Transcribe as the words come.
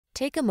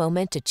Take a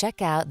moment to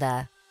check out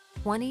the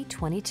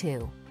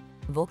 2022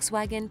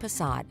 Volkswagen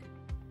Passat.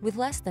 With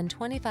less than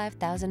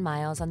 25,000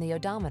 miles on the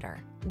odometer,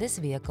 this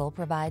vehicle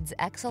provides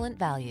excellent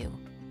value.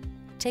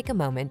 Take a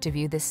moment to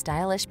view this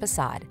stylish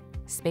Passat.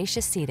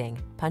 Spacious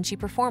seating, punchy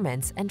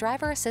performance, and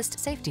driver assist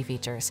safety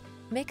features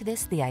make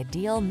this the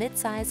ideal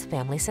midsize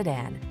family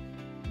sedan.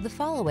 The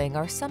following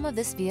are some of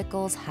this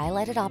vehicle's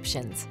highlighted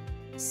options: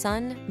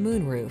 sun,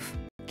 moonroof,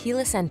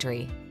 keyless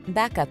entry,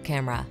 backup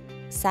camera,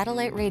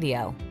 satellite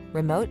radio,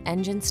 remote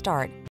engine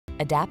start,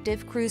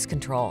 adaptive cruise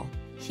control,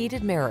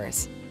 heated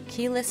mirrors,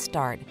 keyless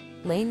start,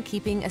 lane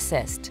keeping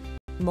assist,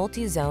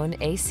 multi-zone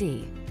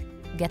AC.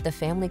 Get the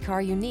family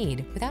car you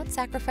need without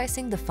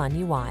sacrificing the fun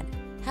you want.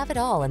 Have it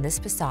all in this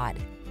Passat.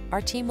 Our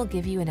team will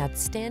give you an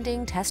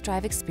outstanding test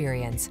drive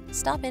experience.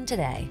 Stop in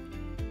today.